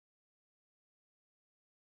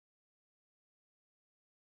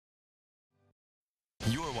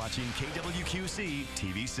You're watching KWQC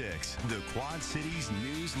TV6, the Quad Cities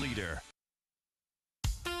news leader.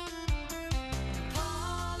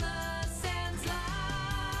 Paula Sands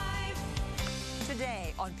live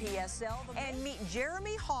Today on PSL, and meet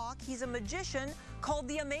Jeremy Haak. He's a magician called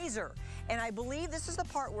the Amazer, and I believe this is the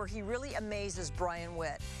part where he really amazes Brian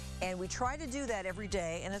Witt. And we try to do that every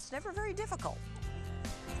day, and it's never very difficult.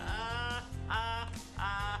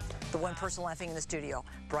 The one person laughing in the studio,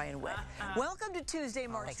 Brian Witt. Welcome to Tuesday,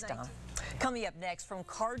 March 19th. Coming up next, from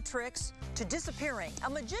card tricks to disappearing, a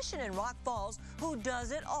magician in Rock Falls who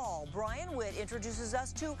does it all. Brian Witt introduces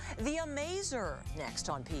us to the Amazer next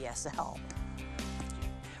on PSL.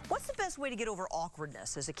 What's the best way to get over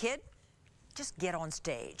awkwardness as a kid? Just get on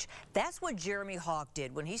stage. That's what Jeremy Haak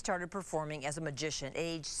did when he started performing as a magician at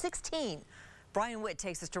age 16. Brian Witt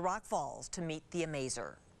takes us to Rock Falls to meet the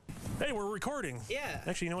Amazer. Hey, we're recording. Yeah.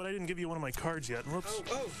 Actually, you know what? I didn't give you one of my cards yet. Whoops.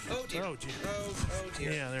 Oh dear. Oh, gee. Oh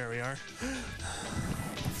dear. Yeah, there we are.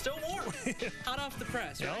 Still warm. Hot off the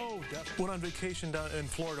press, right? Oh, definitely. Went on vacation down in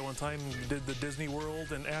Florida one time, did the Disney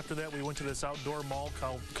World, and after that we went to this outdoor mall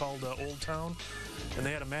called Old Town, and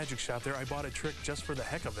they had a magic shop there. I bought a trick just for the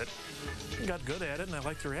heck of it. I got good at it, and I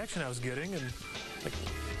liked the reaction I was getting, and like,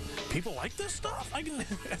 people like this stuff? And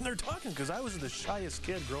they're talking, because I was the shyest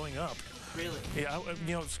kid growing up. Really? Yeah,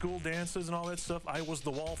 you know, school dances and all that stuff. I was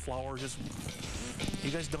the wallflower. Just,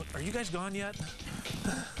 are you guys gone yet?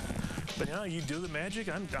 But yeah, you do the magic.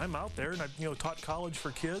 I'm out there, and I've taught college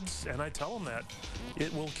for kids, and I tell them that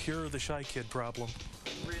it will cure the shy kid problem.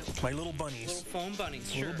 Really? My little bunnies. Little foam bunnies.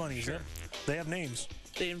 Sure. Little bunnies. Sure. Yeah. They have names.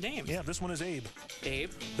 They have names. Yeah, this one is Abe.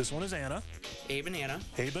 Abe. This one is Anna. Abe and Anna.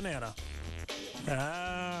 Abe and Anna.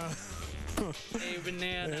 Ah. Abe and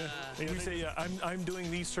Anna. We say, I'm doing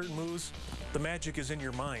these certain moves. The magic is in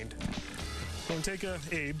your mind. So I'm going to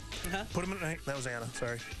take Abe, put him in, that was Anna,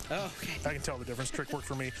 sorry. Oh, okay. I can tell the difference. Trick worked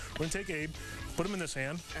for me. We're going to take Abe, put him in this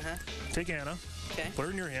hand. Take Anna, put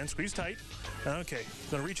her in your hand, squeeze tight. Okay, I'm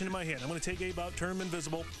going to reach into my hand. I'm going to take Abe out, turn him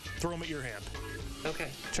invisible, throw him at your hand. Okay.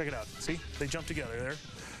 Check it out. See? They jump together there.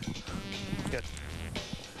 Good.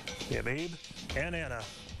 You have Abe and Anna.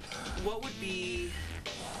 What would be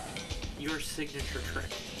your signature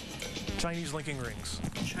trick? Chinese linking rings.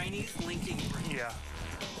 Chinese linking rings. Yeah.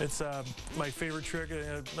 It's my favorite trick.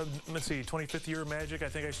 Let's see, 25th year of magic. I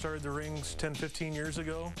think I started the rings 10, 15 years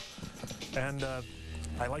ago. And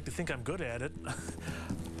I like to think I'm good at it.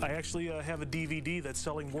 I actually have a DVD that's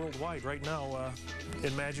selling worldwide right now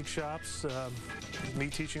in magic shops. Me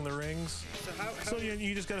teaching the rings. So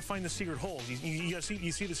you just got to find the secret holes. You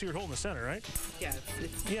see the secret hole in the center, right? Yeah.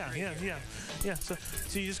 It's Yeah.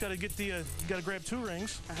 So you just got to get you got to grab two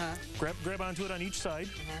rings. Grab onto it on each side.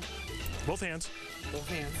 Both hands. Both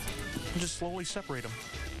hands. And just slowly separate them.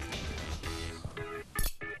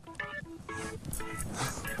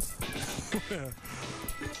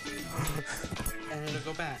 And it'll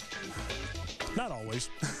go back. Not always,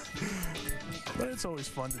 but it's always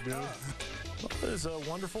fun to do. It's a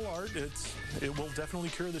wonderful art. It will definitely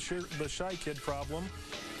cure the shy kid problem,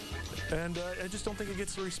 and I just don't think it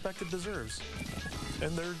gets the respect it deserves.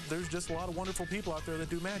 And there's just a lot of wonderful people out there that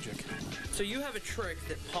do magic. So you have a trick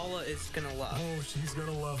that Paula is gonna love. Oh, she's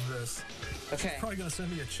gonna love this. Okay. She's probably gonna send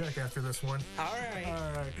me a check after this one. All right.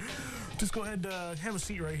 All right. Just go ahead, have a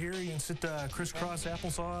seat right here. You can sit crisscross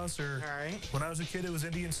applesauce, or all right. When I was a kid, it was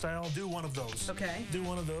Indian style. Do one of those. Okay. Do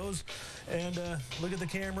one of those, and look at the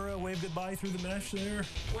camera. Wave goodbye through the mesh there.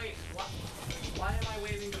 Wait. Why am I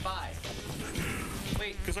waving goodbye?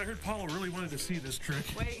 Wait. Because I heard Paula really wanted to see this trick.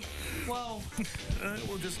 Wait. Whoa.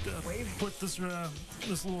 We'll just put this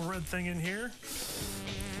little red thing in here,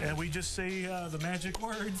 and we just say the magic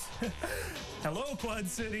words. Hello, Quad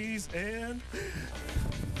Cities, and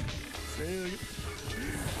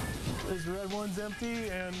this red one's empty,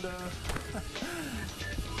 and I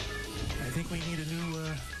think we need a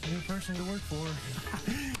new person to work for.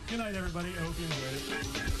 Good night, everybody. I hope you enjoyed it.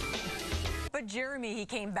 But Jeremy, he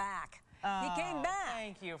came back. He came back.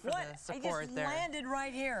 Thank you for the support he just there. landed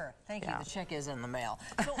right here. Thank you. The check is in the mail.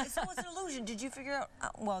 So it's an illusion. Did you figure out?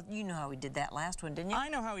 Well, you know how we did that last one, didn't you? I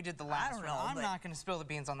know how we did the last one. I'm but not going to spill the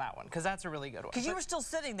beans on that one because that's a really good one. Because you were still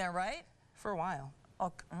sitting there, right? For a while.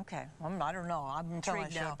 Oh, okay. I don't know. I'm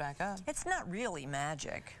intrigued now. Showed back up. It's not really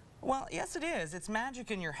magic. Well, yes, it is. It's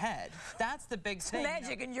magic in your head. That's the big thing.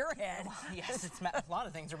 Magic in your head. Well, yes, a lot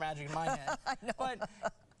of things are magic in my head. I know. But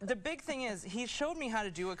the big thing is, he showed me how to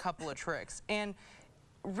do a couple of tricks, and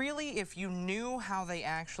really, if you knew how they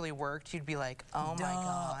actually worked, you'd be like, oh my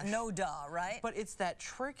gosh. No duh, right? But it's that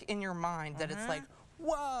trick in your mind that it's like,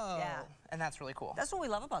 whoa. Yeah. And that's really cool. That's what we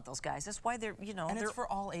love about those guys. That's why they're, you know. And they're, it's for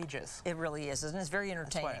all ages. It really is, isn't it? It's very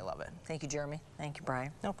entertaining. That's why I love it. Thank you, Jeremy. Thank you,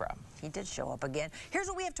 Brian. No problem. He did show up again. Here's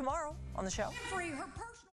what we have tomorrow on the show. For her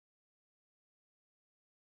personal